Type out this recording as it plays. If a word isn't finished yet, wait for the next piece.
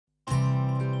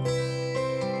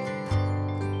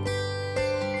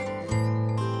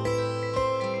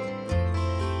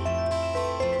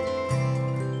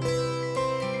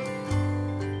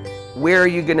Where are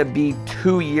you going to be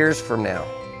 2 years from now?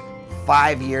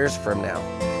 5 years from now?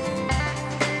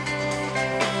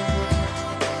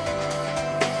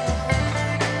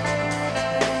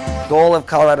 The goal of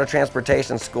Colorado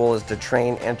Transportation School is to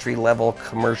train entry-level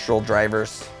commercial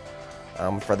drivers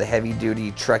for the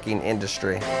heavy-duty trucking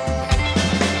industry.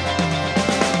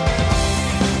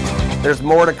 There's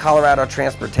more to Colorado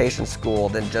Transportation School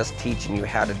than just teaching you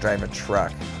how to drive a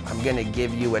truck. I'm going to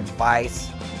give you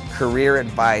advice, career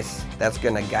advice, that's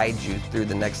going to guide you through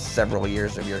the next several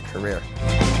years of your career.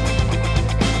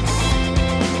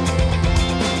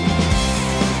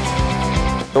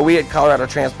 But we at Colorado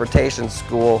Transportation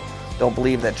School don't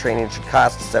believe that training should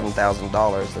cost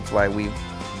 $7,000. That's why we've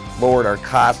lowered our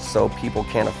costs so people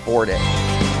can't afford it.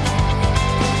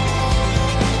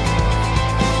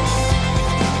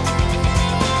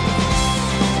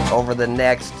 Over the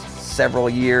next several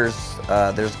years,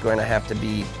 there's going to have to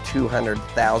be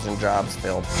 200,000 jobs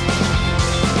filled.